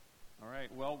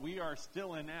right. Well, we are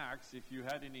still in Acts. If you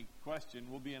had any question,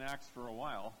 we'll be in Acts for a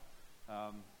while.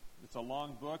 It's a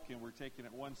long book, and we're taking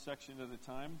it one section at a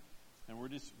time. And we're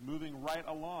just moving right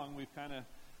along. We've kind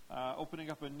of opening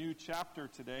up a new chapter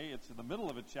today. It's in the middle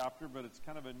of a chapter, but it's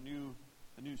kind of a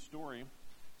new story.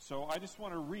 So I just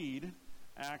want to read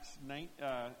Acts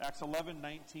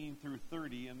 11:19 through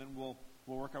 30, and then we'll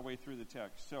work our way through the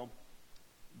text. So,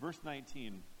 verse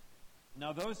 19.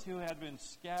 Now those who had been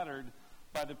scattered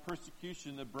by the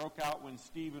persecution that broke out when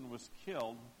Stephen was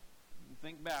killed,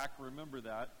 think back, remember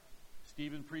that.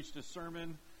 Stephen preached a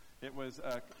sermon. It was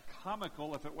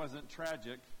comical if it wasn't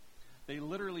tragic. They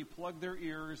literally plugged their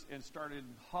ears and started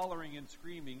hollering and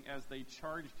screaming as they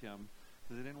charged him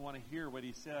because they didn't want to hear what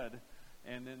he said.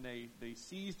 And then they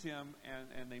seized him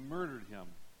and they murdered him.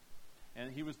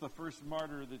 And he was the first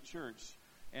martyr of the church.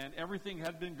 And everything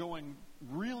had been going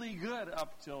really good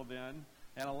up till then.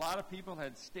 And a lot of people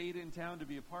had stayed in town to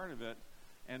be a part of it.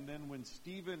 And then when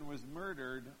Stephen was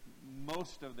murdered,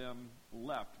 most of them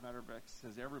left. Matter of fact, it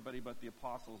says everybody but the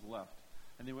apostles left.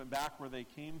 And they went back where they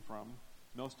came from.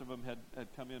 Most of them had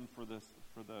come in for the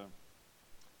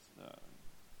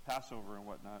Passover and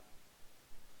whatnot.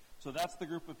 So that's the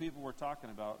group of people we're talking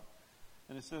about.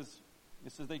 And it says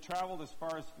they traveled as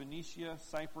far as Phoenicia,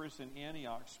 Cyprus, and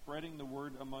Antioch, spreading the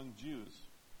word among Jews.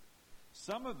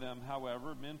 Some of them,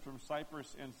 however, men from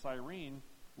Cyprus and Cyrene,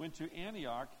 went to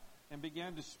Antioch and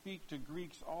began to speak to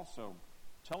Greeks also,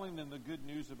 telling them the good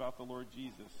news about the Lord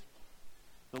Jesus.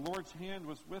 The Lord's hand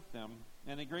was with them,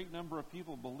 and a great number of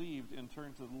people believed and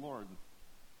turned to the Lord.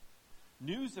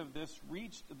 News of this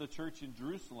reached the church in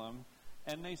Jerusalem,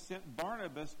 and they sent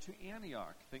Barnabas to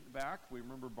Antioch. Think back, we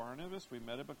remember Barnabas, we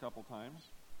met him a couple times.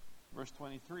 Verse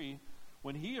 23,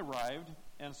 when he arrived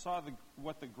and saw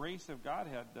what the grace of God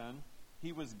had done,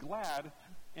 he was glad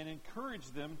and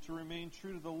encouraged them to remain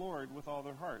true to the Lord with all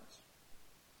their hearts.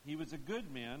 He was a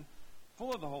good man,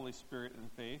 full of the Holy Spirit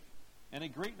and faith, and a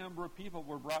great number of people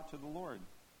were brought to the Lord.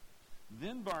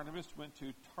 Then Barnabas went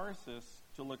to Tarsus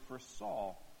to look for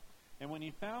Saul, and when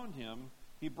he found him,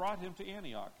 he brought him to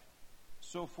Antioch.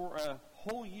 So for a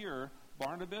whole year,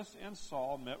 Barnabas and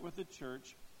Saul met with the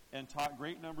church and taught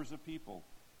great numbers of people.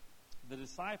 The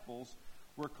disciples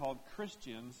were called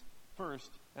Christians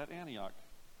first at Antioch.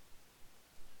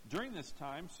 During this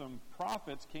time, some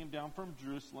prophets came down from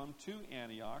Jerusalem to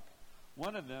Antioch.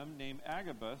 One of them, named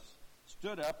Agabus,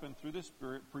 stood up and through the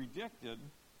Spirit predicted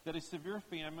that a severe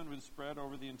famine would spread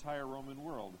over the entire Roman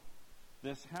world.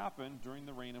 This happened during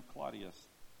the reign of Claudius.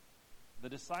 The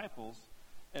disciples,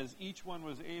 as each one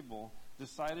was able,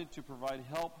 decided to provide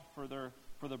help for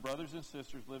the brothers and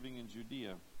sisters living in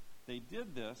Judea. They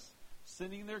did this,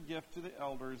 sending their gift to the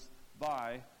elders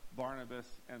by Barnabas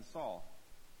and Saul.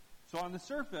 So on the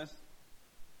surface,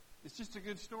 it's just a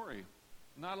good story.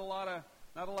 Not a lot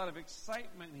of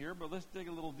excitement here, but let's dig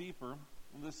a little deeper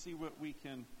and let's see what we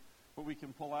can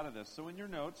pull out of this. So in your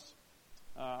notes,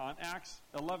 on Acts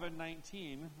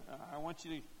 11:19, I want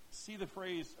you to see the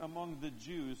phrase "among the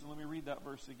Jews," and let me read that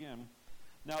verse again.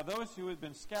 Now those who had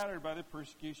been scattered by the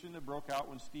persecution that broke out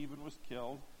when Stephen was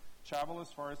killed traveled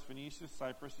as far as Phoenicia,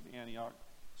 Cyprus, and Antioch,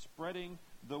 spreading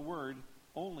the word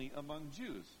only among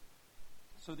Jews.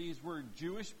 So these were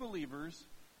Jewish believers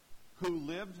who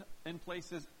lived in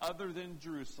places other than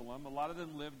Jerusalem. A lot of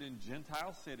them lived in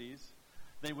Gentile cities.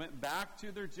 They went back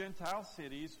to their Gentile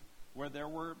cities where there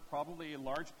were probably a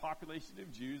large population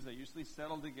of Jews. They usually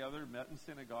settled together, met in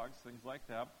synagogues, things like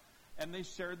that. And they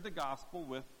shared the gospel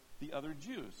with the other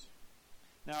Jews.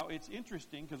 Now, it's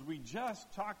interesting because we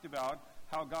just talked about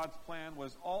how God's plan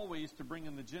was always to bring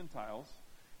in the Gentiles.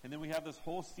 And then we have this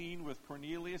whole scene with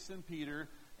Cornelius and Peter,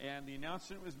 and the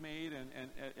announcement was made, and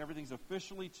everything's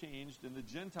officially changed, and the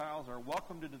Gentiles are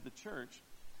welcomed into the church.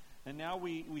 And now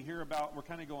we hear about, we're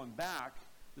kind of going back.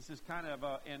 This is kind of,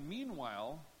 and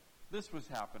meanwhile, this was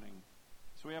happening.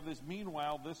 So we have this,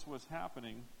 meanwhile, this was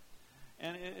happening.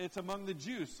 And it's among the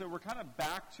Jews. So we're kind of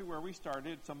back to where we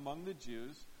started. It's among the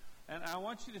Jews. And I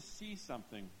want you to see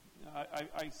something.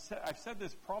 I've said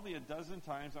this probably a dozen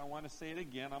times. I want to say it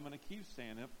again. I'm going to keep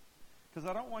saying it because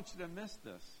I don't want you to miss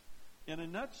this. In a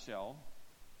nutshell,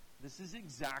 this is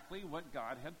exactly what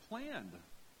God had planned.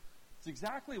 It's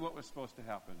exactly what was supposed to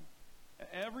happen.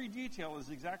 Every detail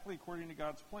is exactly according to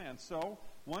God's plan. So,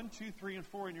 1, 2, 3, and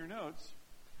 4 in your notes,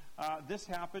 this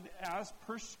happened as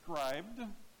prescribed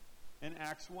in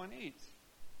Acts 1:8.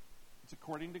 It's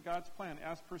according to God's plan,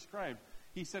 as prescribed.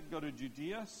 He said, go to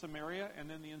Judea, Samaria, and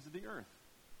then the ends of the earth.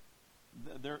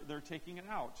 They're taking it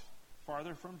out,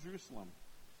 farther from Jerusalem.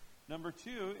 Number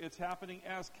 2, it's happening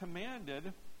as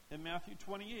commanded in Matthew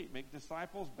 28. Make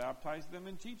disciples, baptize them,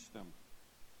 and teach them.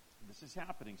 This is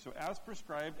happening. So as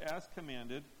prescribed, as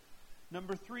commanded.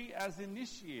 Number 3, as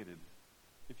initiated.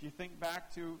 If you think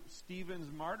back to Stephen's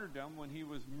martyrdom when he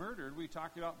was murdered, we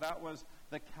talked about that was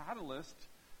the catalyst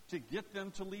to get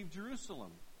them to leave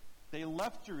Jerusalem. They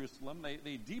left Jerusalem.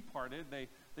 They departed.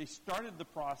 They started the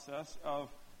process of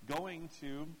going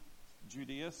to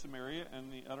Judea, Samaria,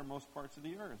 and the uttermost parts of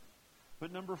the earth.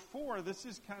 But number 4, this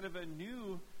is kind of a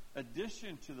new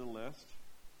addition to the list.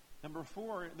 Number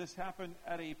 4, this happened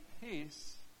at a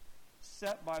pace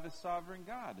set by the sovereign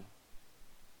God.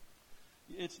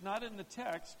 It's not in the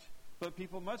text, but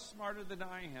people much smarter than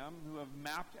I am who have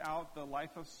mapped out the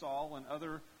life of Saul and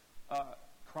other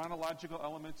chronological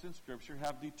elements in Scripture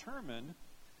have determined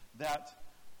that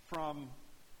from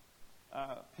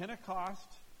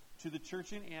Pentecost to the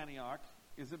church in Antioch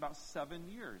is about 7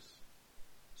 years.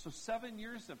 So 7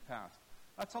 years have passed.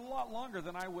 That's a lot longer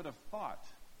than I would have thought.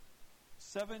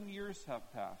 7 years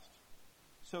have passed.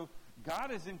 So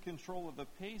God is in control of the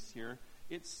pace here.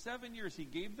 It's 7 years. He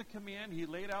gave the command. He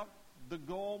laid out the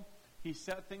goal. He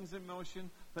set things in motion.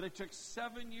 But it took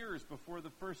 7 years before the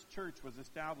first church was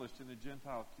established in the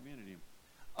Gentile community.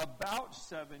 About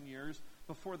 7 years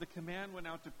before the command went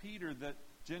out to Peter that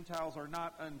Gentiles are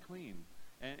not unclean.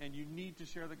 And you need to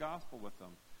share the gospel with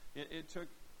them. It took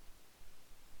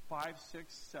 5,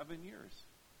 6, 7 years.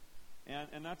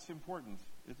 And that's important.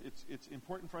 It's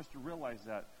important for us to realize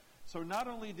that. So not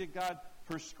only did God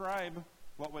prescribe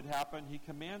what would happen, He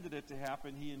commanded it to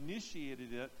happen, He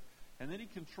initiated it, and then He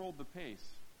controlled the pace.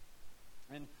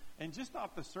 And just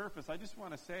off the surface, I just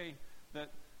want to say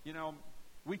that,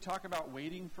 we talk about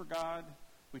waiting for God.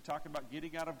 We talk about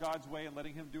getting out of God's way and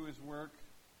letting Him do His work.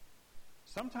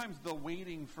 Sometimes the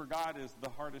waiting for God is the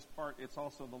hardest part. It's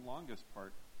also the longest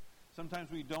part.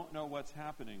 Sometimes we don't know what's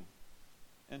happening.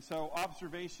 And so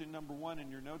observation number 1 in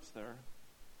your notes there,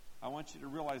 I want you to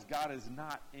realize God is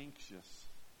not anxious.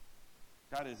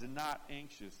 God is not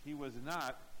anxious. He was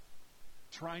not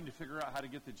trying to figure out how to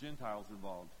get the Gentiles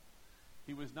involved.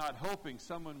 He was not hoping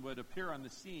someone would appear on the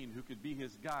scene who could be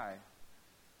his guy.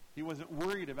 He wasn't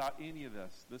worried about any of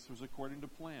this. This was according to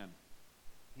plan.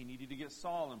 He needed to get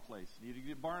Saul in place. He needed to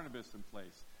get Barnabas in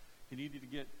place. He needed to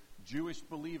get Jewish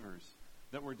believers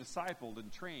that were discipled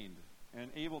and trained and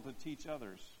able to teach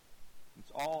others.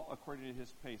 It's all according to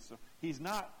His pace. So He's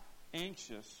not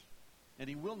anxious, and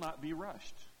He will not be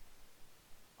rushed.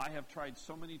 I have tried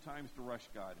so many times to rush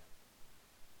God.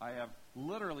 I have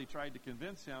literally tried to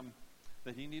convince Him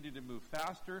that He needed to move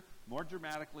faster, more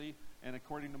dramatically, and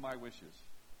according to my wishes.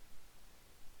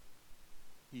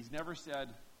 He's never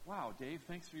said, "Wow, Dave,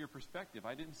 thanks for your perspective.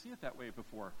 I didn't see it that way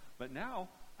before, but now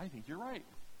I think you're right."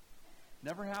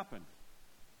 Never happened.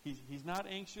 He's not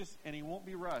anxious, and He won't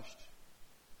be rushed.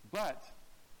 But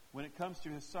when it comes to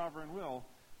His sovereign will,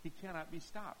 He cannot be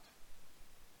stopped.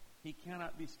 He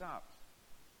cannot be stopped.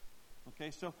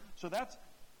 Okay, so that's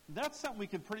something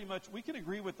we can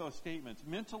agree with those statements.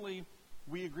 Mentally,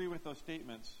 we agree with those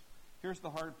statements. Here's the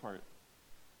hard part.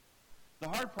 The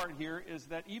hard part here is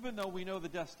that even though we know the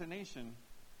destination,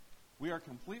 we are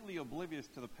completely oblivious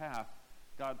to the path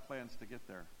God plans to get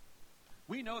there.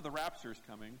 We know the rapture is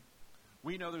coming.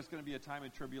 We know there's going to be a time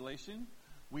of tribulation.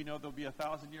 We know there'll be a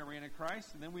 1,000-year reign of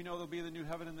Christ, and then we know there'll be the new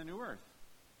heaven and the new earth.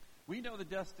 We know the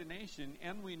destination,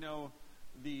 and we know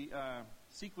the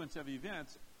sequence of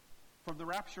events from the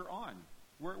rapture on.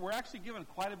 We're actually given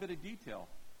quite a bit of detail.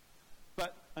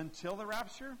 But until the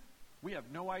rapture, we have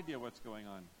no idea what's going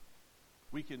on.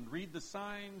 We can read the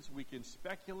signs, we can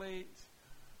speculate,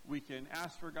 we can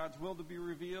ask for God's will to be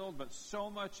revealed, but so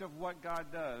much of what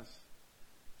God does,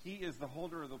 He is the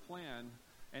holder of the plan,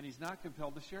 and He's not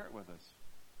compelled to share it with us.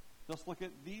 Let's look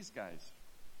at these guys.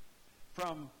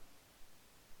 From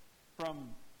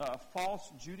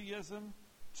false Judaism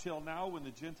till now, when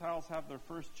the Gentiles have their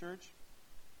first church,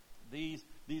 these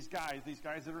guys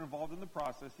that are involved in the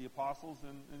process, the apostles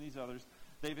and these others,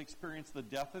 they've experienced the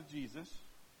death of Jesus.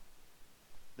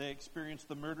 They experienced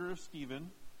the murder of Stephen.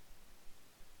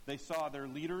 They saw their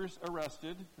leaders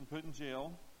arrested and put in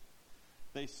jail.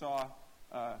 They saw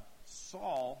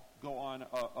Saul go on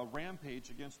a rampage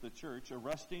against the church,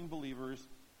 arresting believers,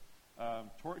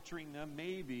 torturing them,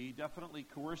 definitely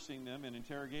coercing them in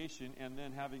interrogation, and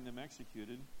then having them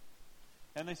executed.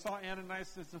 And they saw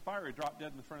Ananias and Sapphira drop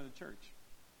dead in the front of the church.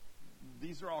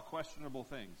 These are all questionable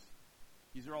things.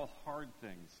 These are all hard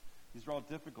things. These are all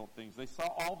difficult things. They saw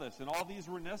all this, and all these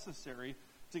were necessary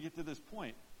to get to this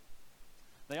point.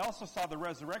 They also saw the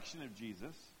resurrection of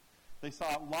Jesus. They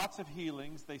saw lots of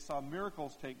healings. They saw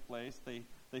miracles take place.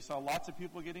 They saw lots of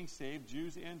people getting saved,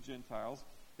 Jews and Gentiles.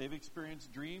 They've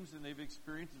experienced dreams, and they've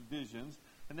experienced visions,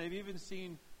 and they've even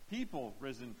seen people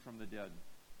risen from the dead.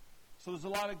 So there's a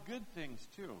lot of good things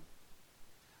too.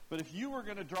 But if you were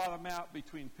going to draw the map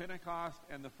between Pentecost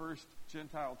and the first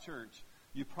Gentile church,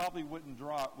 you probably wouldn't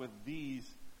draw it with these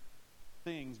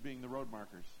things being the road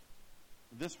markers.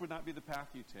 This would not be the path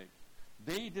you take.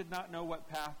 They did not know what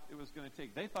path it was going to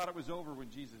take. They thought it was over when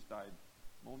Jesus died.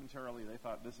 Momentarily, they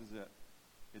thought, this is it.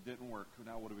 It didn't work.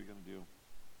 Now what are we going to do?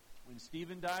 When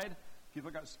Stephen died,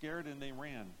 people got scared and they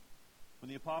ran. When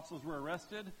the apostles were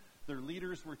arrested, their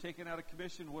leaders were taken out of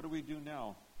commission. What do we do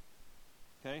now?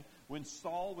 Okay? When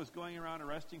Saul was going around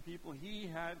arresting people, he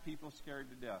had people scared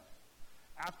to death.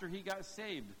 After he got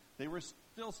saved, they were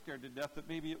still scared to death that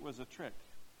maybe it was a trick.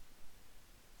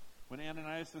 When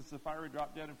Ananias and Sapphira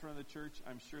dropped dead in front of the church,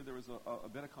 I'm sure there was a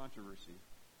bit of controversy.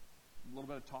 A little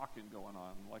bit of talking going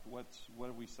on. Like, what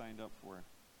have we signed up for?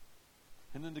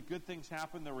 And then the good things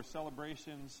happened. There were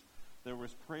celebrations. There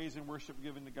was praise and worship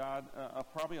given to God.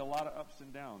 Probably a lot of ups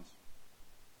and downs.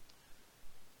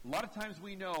 A lot of times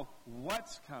we know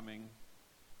what's coming,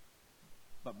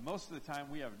 but most of the time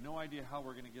we have no idea how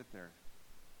we're going to get there.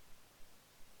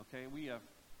 Okay? We have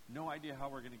no idea how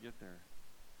we're going to get there.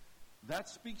 That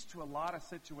speaks to a lot of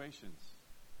situations.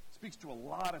 It speaks to a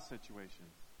lot of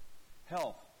situations.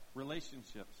 Health,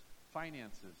 relationships,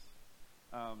 finances,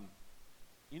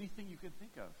 anything you can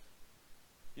think of.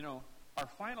 You know, our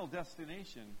final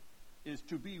destination is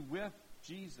to be with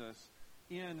Jesus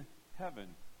in heaven.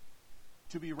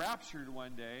 To be raptured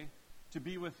one day, to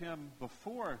be with him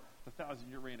before the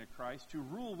 1,000-year reign of Christ, to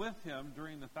rule with him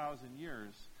during the 1,000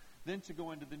 years, then to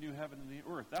go into the new heaven and the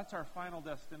earth. That's our final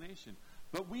destination.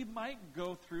 But we might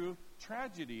go through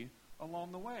tragedy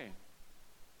along the way.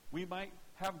 We might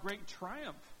have great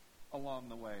triumph along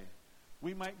the way.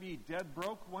 We might be dead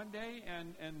broke one day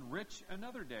and rich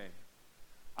another day.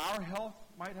 Our health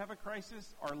might have a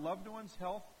crisis. Our loved ones'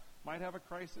 health might have a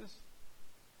crisis.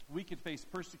 We could face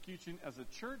persecution as a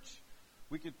church.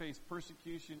 We could face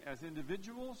persecution as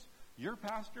individuals. Your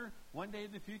pastor, one day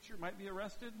in the future, might be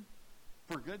arrested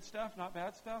for good stuff, not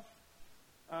bad stuff.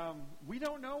 We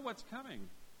don't know what's coming.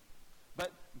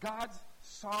 But God's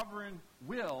sovereign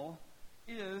will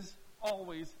is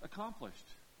always accomplished.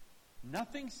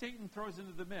 Nothing Satan throws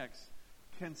into the mix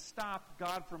can stop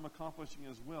God from accomplishing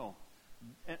his will.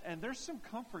 And there's some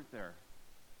comfort there.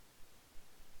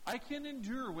 I can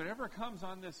endure whatever comes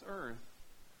on this earth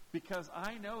because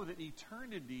I know that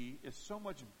eternity is so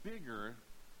much bigger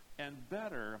and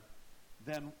better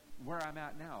than where I'm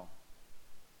at now.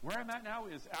 Where I'm at now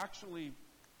is actually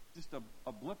just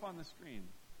a blip on the screen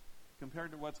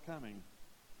compared to what's coming.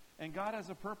 And God has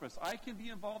a purpose. I can be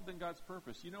involved in God's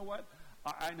purpose. You know what?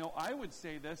 I know I would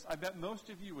say this. I bet most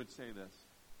of you would say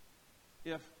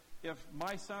this. If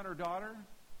my son or daughter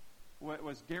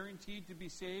was guaranteed to be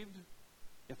saved,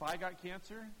 if I got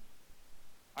cancer,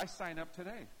 I sign up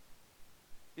today.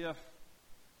 If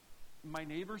my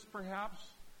neighbors perhaps,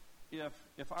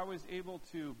 if I was able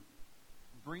to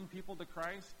bring people to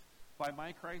Christ by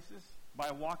my crisis,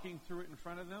 by walking through it in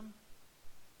front of them,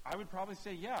 I would probably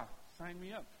say, yeah, sign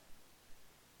me up.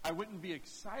 I wouldn't be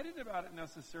excited about it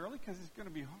necessarily because it's going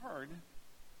to be hard,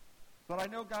 but I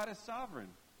know God is sovereign.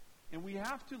 And we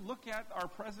have to look at our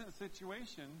present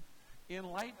situation in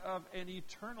light of an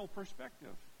eternal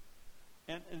perspective.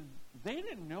 And they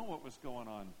didn't know what was going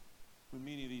on when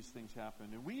many of these things happened.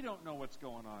 And we don't know what's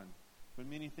going on when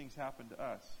many things happen to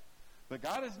us. But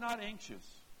God is not anxious.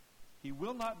 He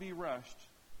will not be rushed.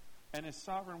 And his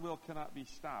sovereign will cannot be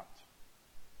stopped.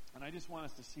 And I just want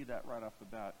us to see that right off the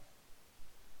bat.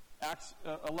 Acts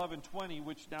 11:20,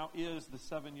 which now is the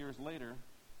 7 years later,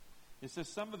 it says,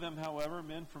 some of them, however,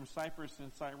 men from Cyprus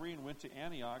and Cyrene, went to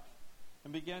Antioch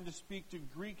and began to speak to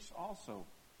Greeks also,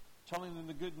 telling them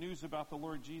the good news about the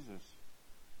Lord Jesus.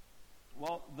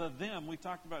 Well, the them, we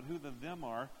talked about who the them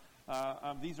are.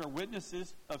 These are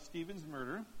witnesses of Stephen's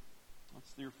murder.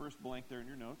 That's your first blank there in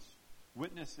your notes.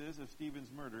 Witnesses of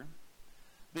Stephen's murder.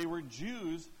 They were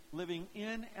Jews living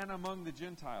in and among the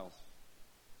Gentiles.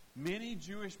 Many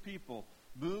Jewish people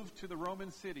moved to the Roman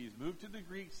cities, moved to the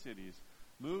Greek cities,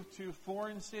 moved to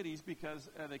foreign cities because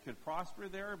they could prosper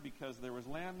there, because there was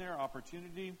land there,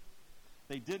 opportunity.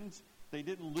 They didn't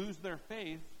lose their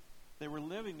faith. They were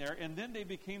living there, and then they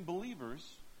became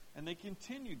believers, and they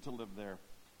continued to live there.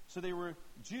 So they were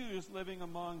Jews living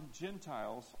among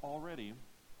Gentiles already,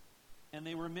 and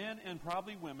they were men and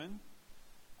probably women,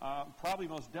 probably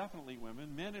most definitely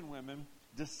women, men and women,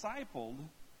 discipled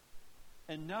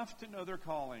enough to know their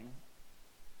calling,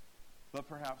 but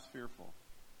perhaps fearful.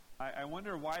 I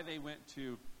wonder why they went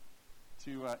to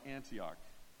Antioch.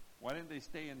 Why didn't they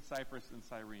stay in Cyprus and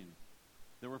Cyrene?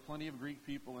 There were plenty of Greek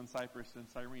people in Cyprus and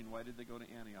Cyrene. Why did they go to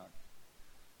Antioch?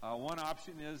 One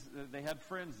option is that they had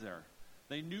friends there.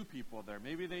 They knew people there.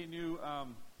 Maybe they knew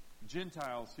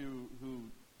Gentiles who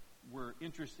were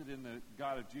interested in the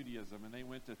God of Judaism, and they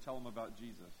went to tell them about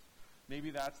Jesus. Maybe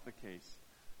that's the case.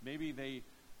 Maybe they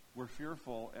were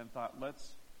fearful and thought,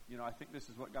 I think this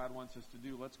is what God wants us to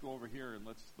do. Let's go over here and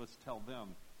let's tell them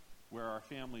where our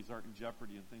families aren't in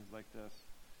jeopardy and things like this.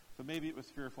 So maybe it was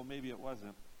fearful, maybe it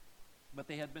wasn't. But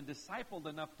they had been discipled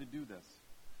enough to do this.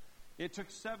 It took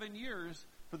 7 years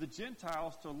for the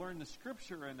Gentiles to learn the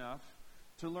Scripture enough,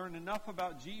 to learn enough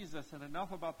about Jesus and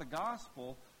enough about the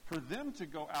gospel for them to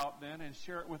go out then and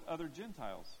share it with other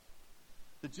Gentiles.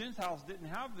 The Gentiles didn't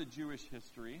have the Jewish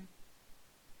history.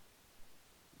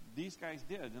 These guys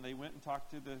did, and they went and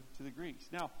talked to the Greeks.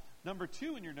 Now, number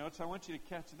 2 in your notes, I want you to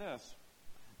catch this.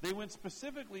 They went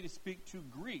specifically to speak to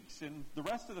Greeks. In the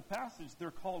rest of the passage, they're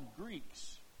called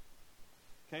Greeks.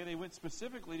 Okay, they went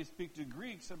specifically to speak to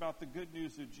Greeks about the good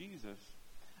news of Jesus.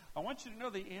 I want you to know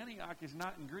that Antioch is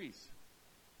not in Greece.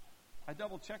 I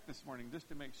double-checked this morning just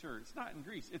to make sure. It's not in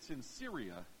Greece. It's in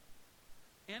Syria.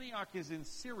 Antioch is in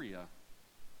Syria.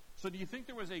 So do you think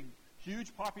there was a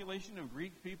huge population of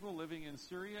Greek people living in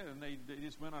Syria and they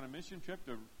just went on a mission trip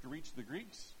to reach the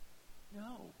Greeks?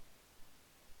 No.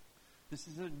 This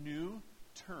is a new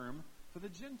term for the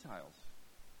Gentiles.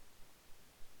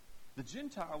 The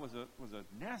Gentile was a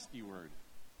nasty word.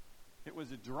 It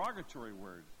was a derogatory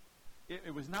word.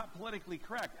 It was not politically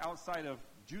correct outside of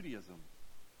Judaism.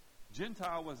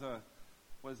 Gentile was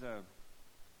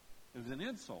an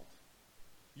insult.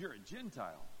 You're a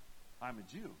Gentile. I'm a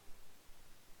Jew.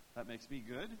 That makes me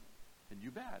good and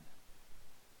you bad.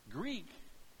 Greek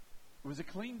was a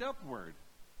cleaned up word.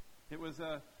 It was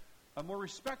a more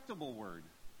respectable word.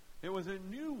 It was a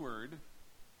new word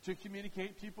to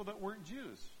communicate people that weren't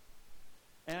Jews.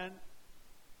 And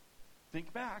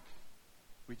think back.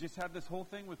 We just had this whole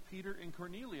thing with Peter and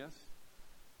Cornelius.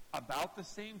 About the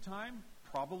same time,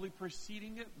 probably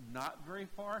preceding it, not very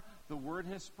far, the word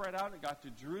has spread out. It got to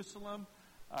Jerusalem.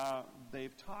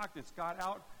 They've talked. It's got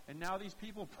out. And now these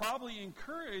people, probably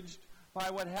encouraged by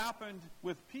what happened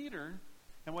with Peter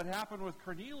and what happened with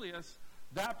Cornelius,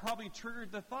 that probably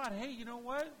triggered the thought, hey, you know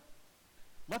what?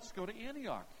 Let's go to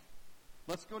Antioch.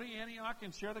 Let's go to Antioch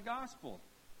and share the gospel.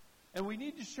 And we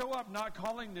need to show up not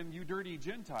calling them you dirty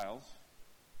Gentiles.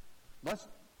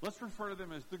 Let's refer to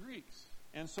them as the Greeks.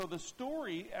 And so the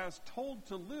story, as told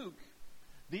to Luke,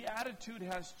 the attitude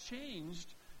has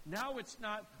changed. Now it's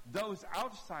not those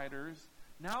outsiders.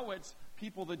 Now it's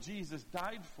people that Jesus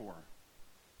died for.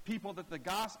 People that the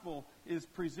gospel is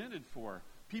presented for.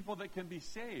 People that can be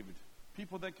saved.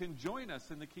 People that can join us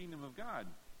in the kingdom of God.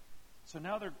 So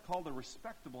now they're called a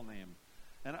respectable name.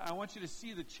 And I want you to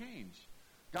see the change.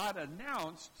 God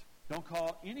announced, don't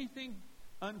call anything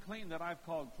unclean that I've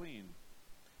called clean.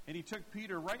 And he took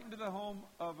Peter right into the home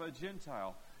of a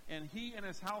Gentile. And he and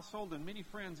his household and many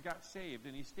friends got saved.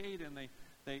 And he stayed and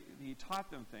he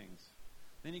taught them things.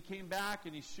 Then he came back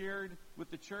and he shared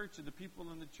with the church, and the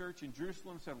people in the church in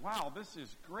Jerusalem said, wow, this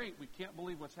is great. We can't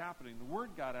believe what's happening. The word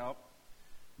got out.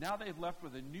 Now they've left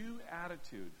with a new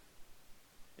attitude.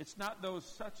 It's not those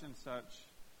such and such.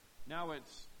 Now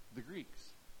it's the Greeks.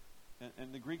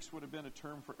 And the Greeks would have been a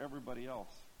term for everybody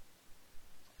else.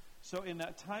 So in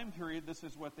that time period, this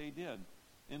is what they did.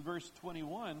 In verse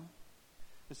 21,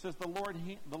 it says, the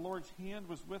Lord's hand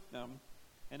was with them,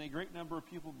 and a great number of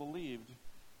people believed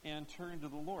and turned to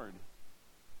the Lord.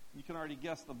 You can already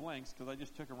guess the blanks because I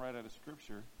just took them right out of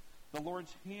Scripture. The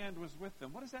Lord's hand was with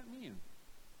them. What does that mean?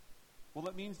 Well,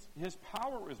 that means His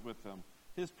power was with them.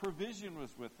 His provision was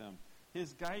with them.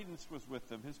 His guidance was with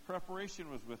them. His preparation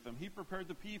was with them. He prepared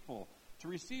the people to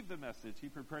receive the message. He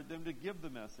prepared them to give the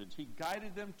message. He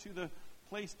guided them to the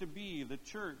place to be, the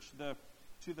church,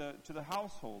 to the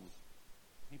households.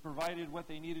 He provided what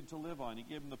they needed to live on. He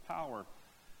gave them the power.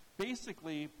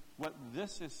 Basically, what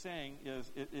this is saying is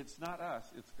it's not us,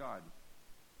 it's God.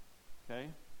 Okay?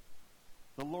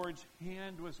 The Lord's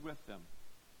hand was with them.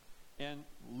 And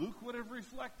Luke would have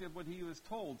reflected what he was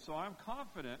told. So I'm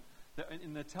confident that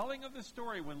in the telling of the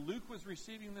story, when Luke was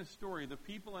receiving this story, the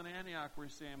people in Antioch were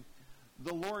saying,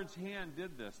 the Lord's hand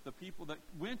did this. The people that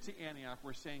went to Antioch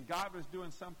were saying God was doing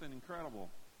something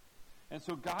incredible. And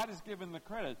so God is given the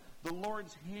credit. The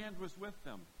Lord's hand was with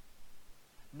them.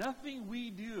 Nothing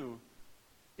we do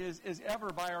is ever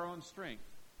by our own strength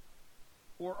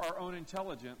or our own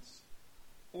intelligence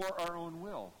or our own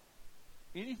will.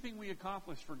 Anything we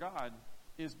accomplish for God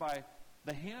is by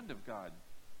the hand of God.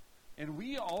 And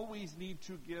we always need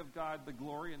to give God the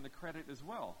glory and the credit as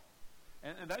well.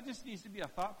 And that just needs to be a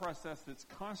thought process that's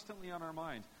constantly on our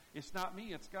minds. It's not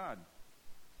me, it's God.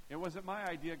 It wasn't my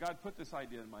idea. God put this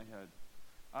idea in my head.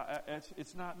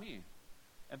 It's not me.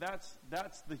 And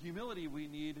that's the humility we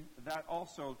need. That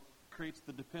also creates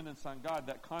the dependence on God,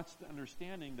 that constant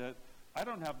understanding that I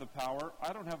don't have the power,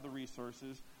 I don't have the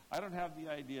resources, I don't have the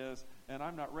ideas, and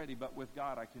I'm not ready, but with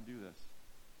God I can do this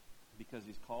because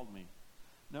he's called me.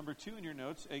 Number 2 in your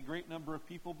notes, a great number of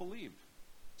people believed.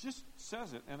 Just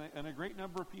says it, and a great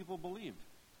number of people believed.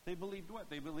 They believed what?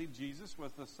 They believed Jesus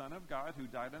was the Son of God who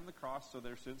died on the cross so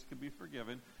their sins could be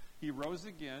forgiven. He rose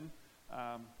again,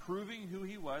 proving who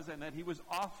he was, and that he was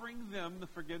offering them the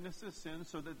forgiveness of sins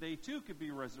so that they too could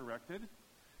be resurrected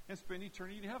and spend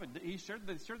eternity in heaven. They shared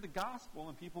the gospel,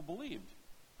 and people believed.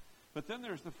 But then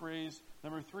there's the phrase,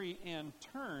 number 3, and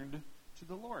turned to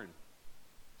the Lord.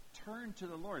 Turned to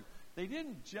the Lord. They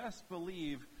didn't just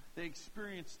believe, they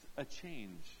experienced a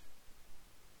change.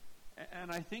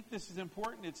 And I think this is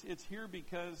important. It's here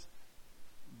because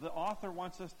the author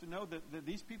wants us to know that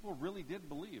these people really did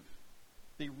believe.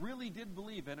 They really did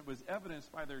believe, and it was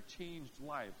evidenced by their changed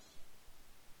lives.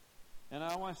 And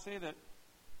I want to say that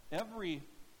every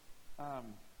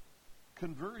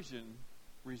conversion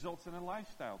results in a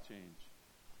lifestyle change.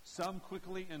 Some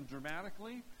quickly and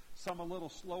dramatically, some a little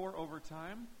slower over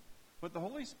time. But the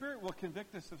Holy Spirit will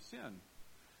convict us of sin.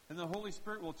 And the Holy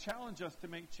Spirit will challenge us to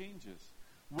make changes.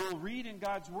 We'll read in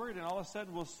God's Word, and all of a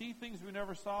sudden we'll see things we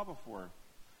never saw before.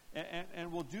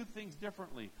 And we'll do things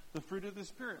differently. The fruit of the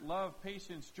Spirit, love,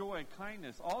 patience, joy,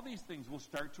 kindness, all these things will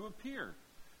start to appear.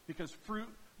 Because fruit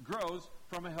grows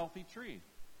from a healthy tree.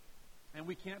 And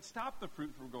we can't stop the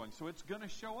fruit from growing, so it's going to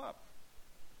show up.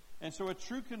 And so a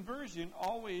true conversion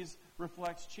always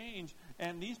reflects change,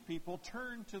 and these people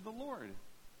turned to the Lord.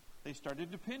 They started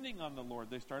depending on the Lord.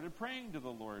 They started praying to the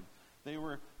Lord.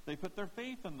 They put their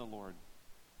faith in the Lord.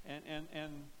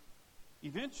 And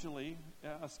eventually,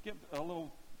 skipped a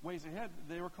little ways ahead,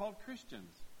 they were called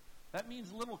Christians. That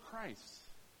means little Christs.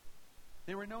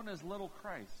 They were known as little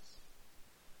Christs.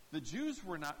 The Jews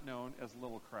were not known as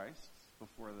little Christs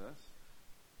before this.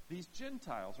 These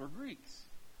Gentiles or Greeks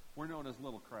were known as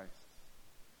little Christs.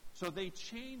 So they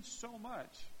changed so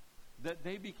much that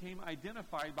they became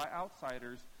identified by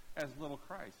outsiders as little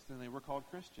Christs, and they were called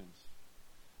Christians.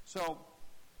 So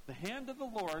the hand of the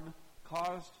Lord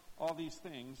caused all these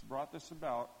things, brought this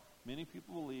about. Many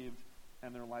people believed,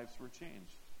 and their lives were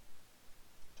changed.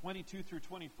 22 through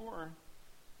 24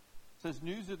 says,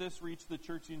 news of this reached the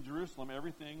church in Jerusalem.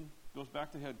 Everything goes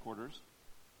back to headquarters.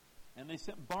 And they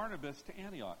sent Barnabas to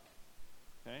Antioch.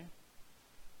 Okay?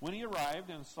 When he arrived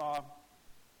and saw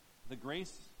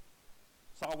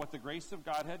what the grace of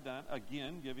God had done,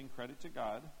 again giving credit to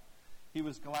God, he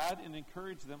was glad and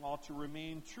encouraged them all to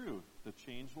remain true, the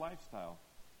changed lifestyle,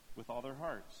 with all their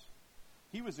hearts.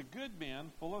 He was a good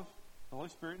man, full of the Holy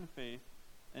Spirit and faith,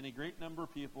 and a great number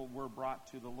of people were brought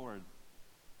to the Lord.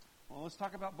 Well, let's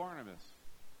talk about Barnabas.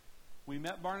 We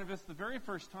met Barnabas the very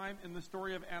first time in the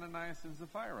story of Ananias and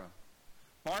Sapphira.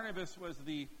 Barnabas was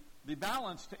the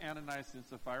balance to Ananias and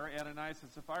Sapphira. Ananias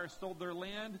and Sapphira sold their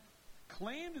land,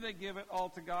 claimed they give it all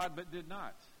to God, but did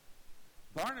not.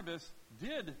 Barnabas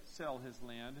did sell his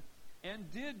land and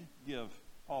did give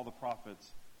all the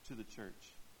profits to the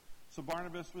church. So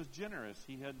Barnabas was generous.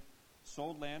 He had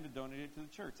sold land and donated it to the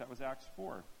church. That was Acts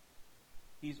 4.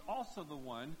 He's also the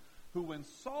one who, when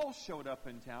Saul showed up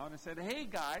in town and said, hey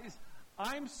guys,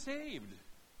 I'm saved.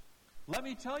 Let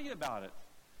me tell you about it.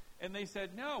 And they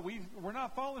said, no, we're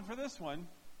not falling for this one.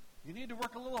 You need to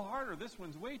work a little harder. This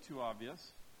one's way too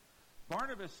obvious.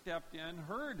 Barnabas stepped in,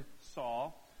 heard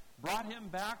Saul, brought him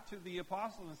back to the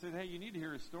apostles and said, hey, you need to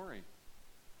hear his story.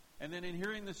 And then in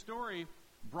hearing the story,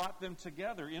 brought them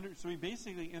together. So he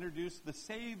basically introduced the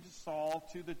saved Saul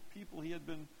to the people he had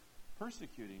been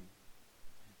persecuting.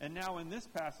 And now in this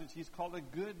passage, he's called a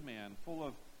good man, full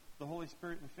of the Holy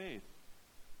Spirit and faith.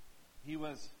 He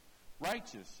was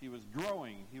righteous. He was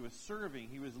growing. He was serving.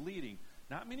 He was leading.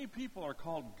 Not many people are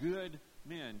called good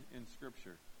men in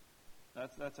Scripture.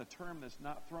 That's a term that's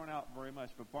not thrown out very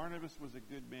much, but Barnabas was a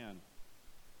good man.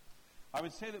 I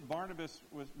would say that Barnabas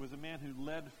was a man who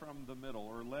led from the middle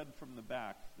or led from the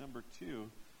back. Number 2,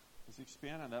 let's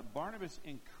expand on that. Barnabas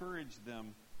encouraged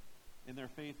them in their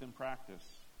faith and practice.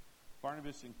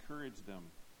 Barnabas encouraged them.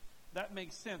 That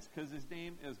makes sense because his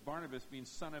name is Barnabas, means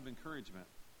son of encouragement.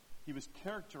 He was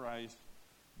characterized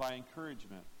by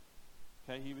encouragement.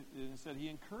 Okay, he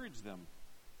encouraged them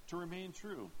to remain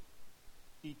true.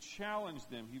 He challenged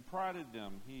them. He prodded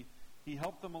them. He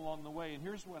helped them along the way. And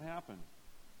here's what happened.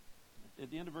 At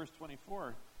the end of verse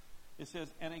 24, it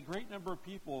says, and a great number of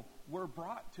people were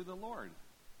brought to the Lord.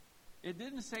 It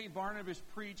didn't say Barnabas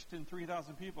preached and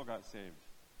 3,000 people got saved.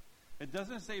 It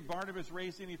doesn't say Barnabas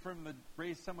raised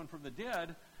someone from the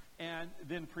dead and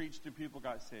then preached and people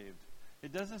got saved.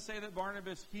 It doesn't say that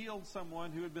Barnabas healed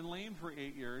someone who had been lame for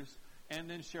 8 years and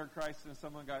then shared Christ and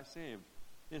someone got saved.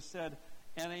 It said,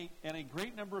 and a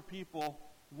great number of people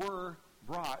were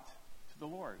brought to the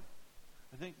Lord.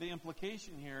 I think the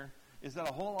implication here is that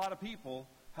a whole lot of people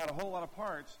had a whole lot of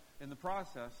parts in the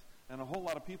process, and a whole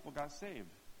lot of people got saved.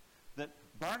 That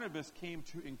Barnabas came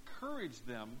to encourage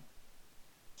them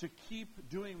to keep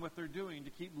doing what they're doing, to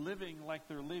keep living like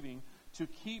they're living, to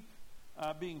keep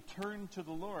being turned to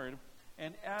the Lord.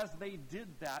 And as they did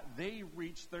that, they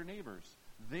reached their neighbors.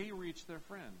 They reached their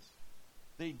friends.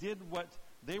 They did what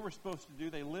they were supposed to do.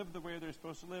 They lived the way they're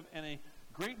supposed to live. And a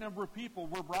great number of people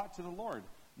were brought to the Lord.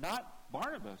 Not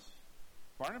Barnabas.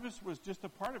 Barnabas was just a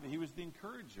part of it. He was the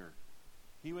encourager.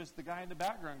 He was the guy in the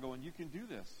background going, you can do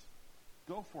this.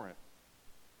 Go for it.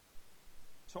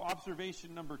 So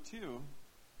observation number 2,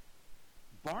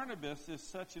 Barnabas is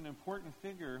such an important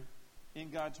figure in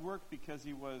God's work because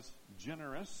he was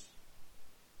generous,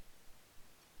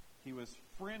 he was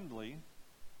friendly,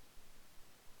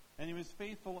 and he was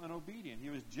faithful and obedient. He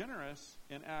was generous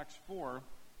in Acts 4.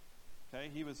 Okay,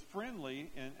 he was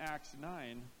friendly in Acts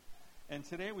 9. And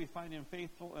today we find him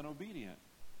faithful and obedient.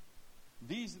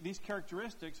 These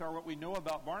characteristics are what we know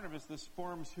about Barnabas. This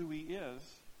forms who he is.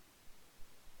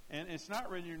 And it's not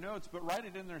written in your notes, but write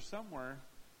it in there somewhere.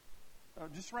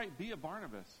 Just write, be a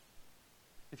Barnabas.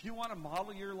 If you want to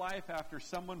model your life after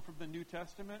someone from the New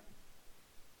Testament,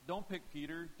 don't pick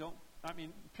Peter.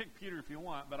 Pick Peter if you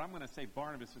want, but I'm going to say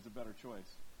Barnabas is a better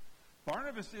choice.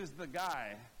 Barnabas is the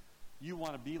guy you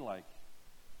want to be like.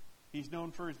 He's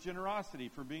known for his generosity,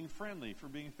 for being friendly, for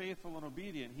being faithful and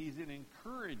obedient. He's an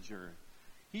encourager.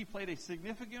 He played a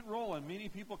significant role in many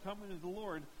people coming to the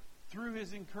Lord through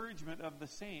his encouragement of the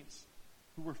saints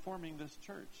who were forming this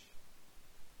church.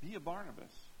 Be a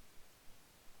Barnabas.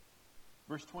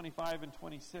 Verse 25 and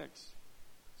 26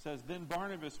 says, Then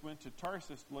Barnabas went to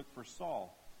Tarsus to look for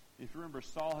Saul. If you remember,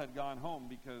 Saul had gone home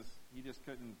because he just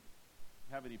couldn't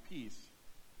have any peace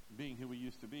being who he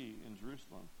used to be in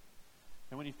Jerusalem.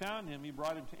 And when he found him, he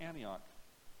brought him to Antioch.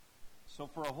 So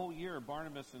for a whole year,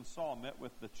 Barnabas and Saul met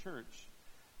with the church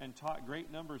and taught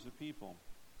great numbers of people.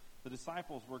 The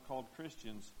disciples were called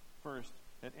Christians first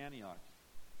at Antioch.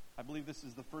 I believe this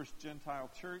is the first Gentile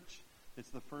church.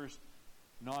 It's the first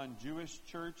non-Jewish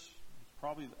church.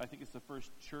 I think it's the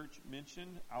first church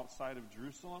mentioned outside of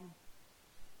Jerusalem.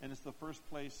 And it's the first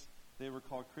place they were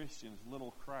called Christians,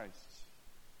 little Christs.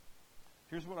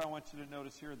 Here's what I want you to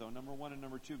notice here, though. Number 1 and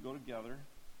number 2 go together.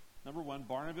 Number 1,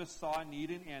 Barnabas saw a need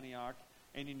in Antioch,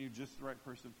 and he knew just the right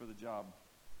person for the job.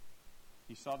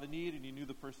 He saw the need, and he knew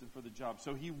the person for the job.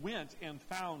 So he went and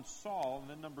found Saul. And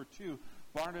then number 2,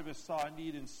 Barnabas saw a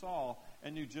need in Saul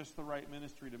and knew just the right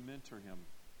ministry to mentor him.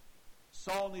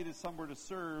 Saul needed somewhere to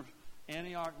serve.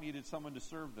 Antioch needed someone to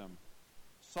serve them.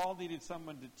 Saul needed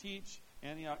someone to teach.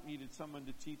 Antioch needed someone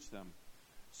to teach them.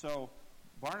 So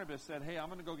Barnabas said, hey, I'm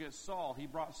going to go get Saul. He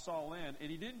brought Saul in, and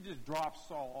he didn't just drop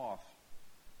Saul off.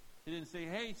 He didn't say,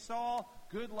 hey, Saul,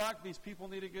 good luck. These people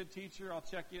need a good teacher. I'll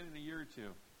check in a year or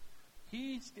two.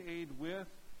 He stayed with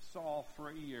Saul for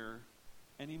a year,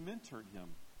 and he mentored him.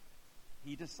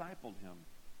 He discipled him.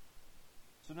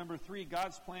 So number 3,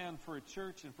 God's plan for a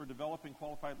church and for developing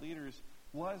qualified leaders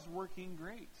was working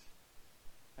great.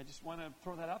 I just want to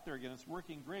throw that out there again. It's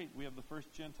working great. We have the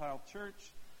first Gentile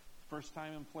church. First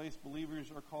time in place,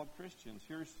 believers are called Christians.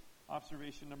 Here's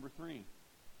observation number 3.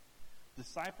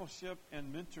 Discipleship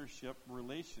and mentorship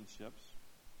relationships,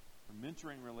 or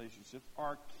mentoring relationships,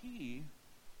 are key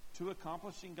to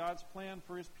accomplishing God's plan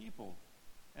for his people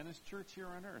and his church here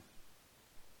on earth.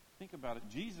 Think about it.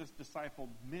 Jesus discipled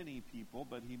many people,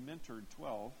 but he mentored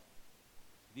 12.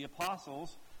 The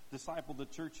apostles discipled the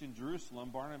church in Jerusalem,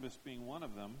 Barnabas being one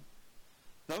of them.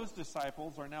 Those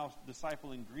disciples are now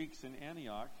discipling Greeks in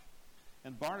Antioch,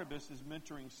 and Barnabas is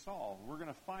mentoring Saul. We're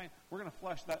going to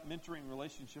flesh that mentoring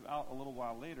relationship out a little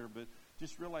while later, but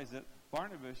just realize that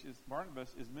Barnabas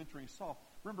is mentoring Saul.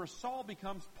 Remember, Saul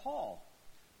becomes Paul.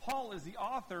 Paul is the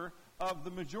author of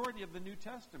the majority of the New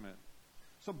Testament.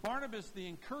 So Barnabas, the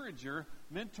encourager,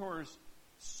 mentors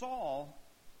Saul,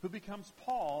 who becomes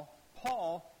Paul.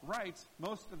 Paul writes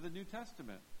most of the New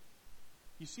Testament.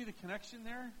 You see the connection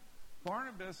there?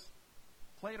 Barnabas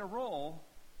played a role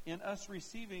in us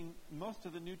receiving most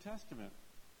of the New Testament.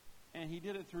 And he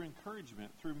did it through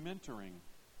encouragement, through mentoring.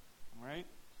 All right?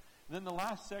 And then the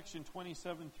last section,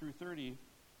 27 through 30,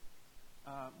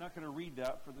 I'm not going to read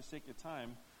that for the sake of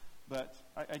time, but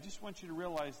I just want you to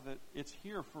realize that it's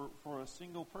here for a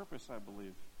single purpose, I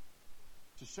believe.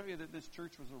 To show you that this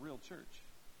church was a real church.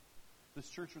 This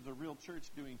church was a real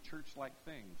church doing church-like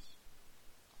things.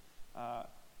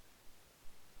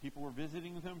 People were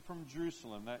visiting them from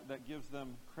Jerusalem. That gives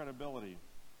them credibility.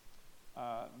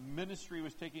 Ministry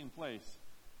was taking place.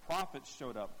 Prophets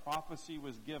showed up. Prophecy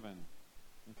was given.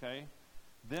 Okay?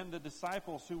 Then the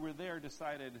disciples who were there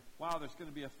decided, wow, there's going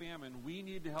to be a famine. We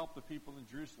need to help the people in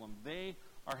Jerusalem. They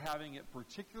are having it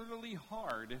particularly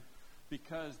hard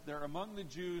because they're among the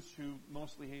Jews who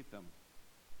mostly hate them.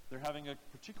 They're having a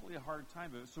particularly hard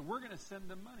time of it. So we're going to send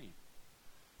them money.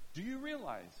 Do you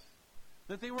realize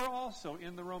that they were also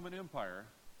in the Roman Empire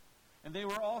and they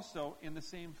were also in the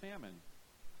same famine?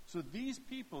 So these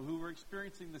people who were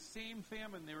experiencing the same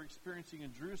famine they were experiencing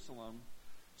in Jerusalem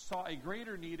saw a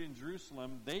greater need in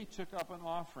Jerusalem. They took up an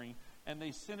offering and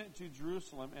they sent it to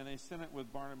Jerusalem, and they sent it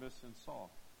with Barnabas and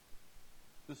Saul.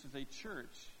 This is a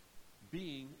church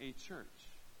being a church.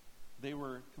 They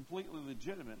were completely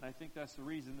legitimate, and I think that's the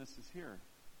reason this is here,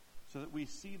 so that we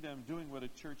see them doing what a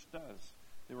church does.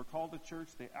 They were called a church.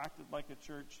 They acted like a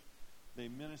church. They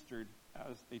ministered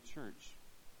as a church.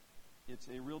 It's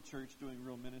a real church doing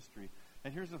real ministry.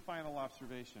 And here's the final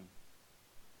observation.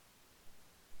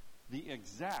 The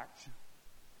exact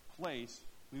place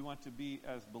we want to be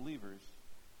as believers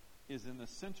is in the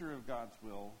center of God's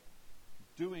will,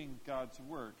 doing God's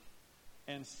work,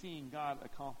 and seeing God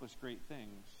accomplish great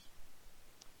things,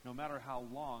 no matter how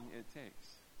long it takes.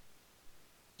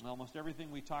 And almost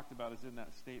everything we talked about is in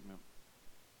that statement.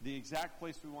 The exact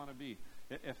place we want to be.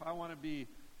 If I want to be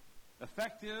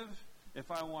effective, if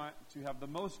I want to have the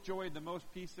most joy, the most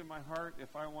peace in my heart,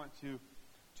 if I want to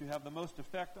have the most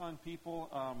effect on people,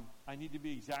 I need to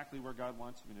be exactly where God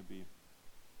wants me to be.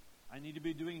 I need to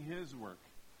be doing His work,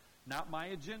 not my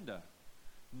agenda,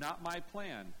 not my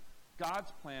plan.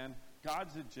 God's plan,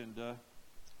 God's agenda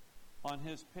on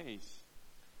His pace.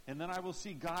 And then I will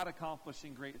see God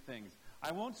accomplishing great things.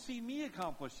 I won't see me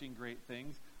accomplishing great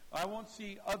things. I won't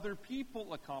see other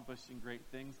people accomplishing great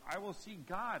things. I will see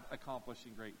God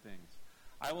accomplishing great things.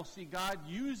 I will see God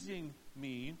using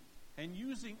me and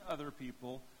using other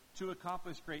people to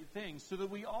accomplish great things, so that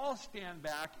we all stand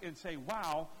back and say,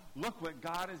 wow, look what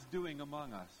God is doing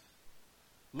among us.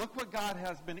 Look what God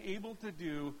has been able to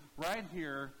do right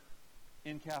here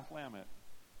in Cathlamet.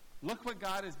 Look what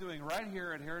God is doing right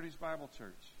here at Heritage Bible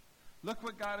Church. Look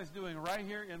what God is doing right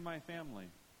here in my family.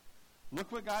 Look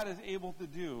what God is able to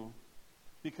do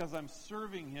because I'm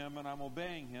serving Him and I'm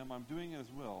obeying Him. I'm doing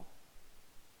His will.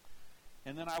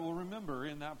 And then I will remember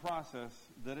in that process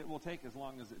that it will take as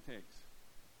long as it takes.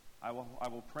 I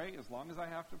will pray as long as I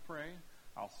have to pray.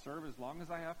 I'll serve as long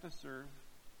as I have to serve.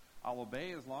 I'll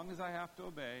obey as long as I have to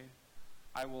obey.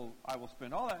 I will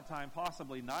spend all that time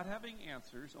possibly not having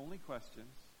answers, only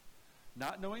questions,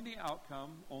 not knowing the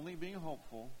outcome, only being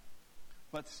hopeful,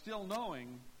 but still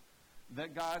knowing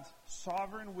that God's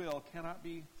sovereign will cannot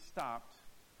be stopped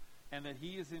and that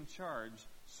He is in charge,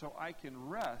 so I can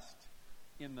rest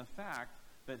in the fact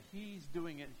that He's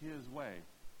doing it His way.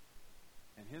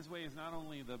 And His way is not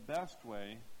only the best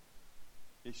way,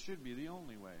 it should be the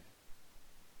only way.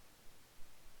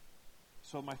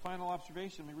 So my final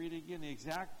observation, we read it again, the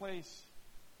exact place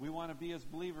we want to be as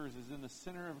believers is in the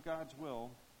center of God's will,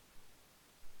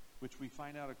 which we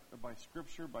find out by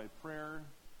Scripture, by prayer,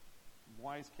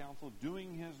 wise counsel,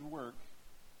 doing His work,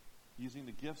 using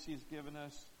the gifts He's given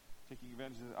us, taking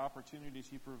advantage of the opportunities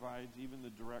He provides, even the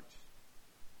direct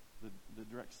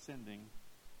sending,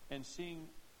 and seeing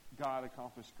God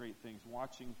accomplish great things,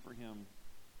 watching for Him,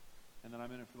 and then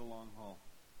I'm in it for the long haul.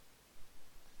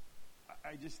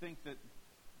 I just think that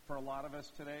for a lot of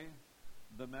us today,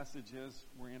 the message is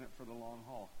we're in it for the long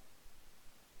haul.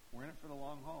 We're in it for the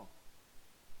long haul.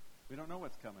 We don't know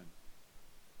what's coming.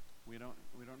 We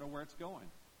don't know where it's going.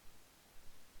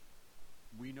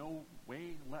 We know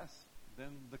way less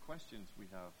than the questions we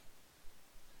have.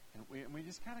 And we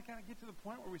just kind of get to the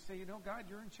point where we say, God,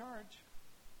 you're in charge.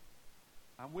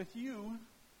 I'm with you.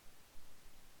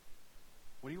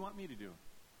 What do you want me to do?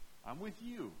 I'm with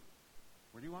you.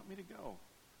 Where do you want me to go?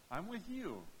 I'm with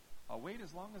you. I'll wait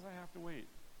as long as I have to wait.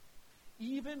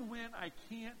 Even when I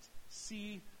can't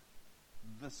see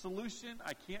the solution,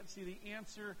 I can't see the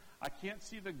answer, I can't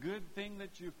see the good thing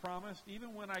that you've promised,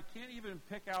 even when I can't even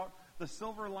pick out the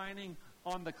silver lining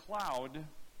on the cloud,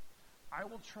 I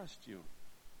will trust you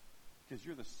because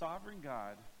you're the sovereign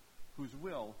God whose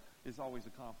will is always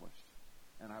accomplished.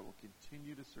 And I will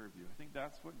continue to serve you. I think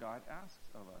that's what God asks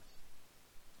of us.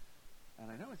 And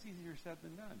I know it's easier said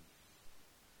than done.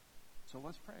 So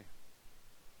let's pray.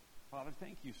 Father,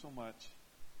 thank you so much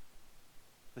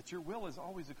that your will is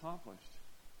always accomplished.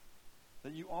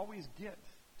 That you always get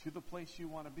to the place you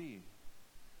want to be.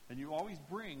 And you always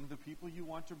bring the people you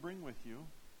want to bring with you.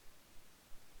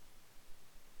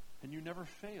 And you never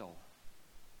fail.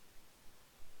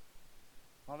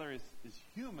 Father, as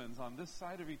humans on this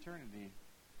side of eternity,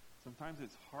 sometimes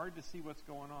it's hard to see what's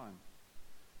going on.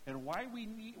 And why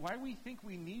we think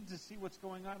we need to see what's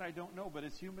going on, I don't know, but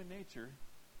it's human nature.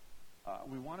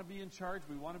 We want to be in charge.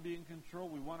 We want to be in control.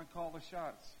 We want to call the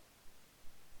shots.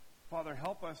 Father,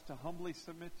 help us to humbly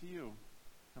submit to you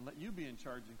and let you be in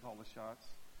charge and call the shots.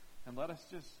 And let us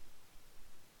just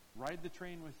ride the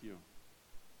train with you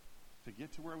to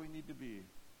get to where we need to be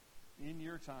in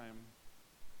your time,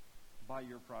 by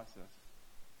your process.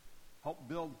 Help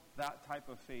build that type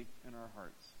of faith in our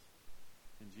hearts.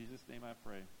 In Jesus' name I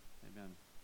pray. Amen.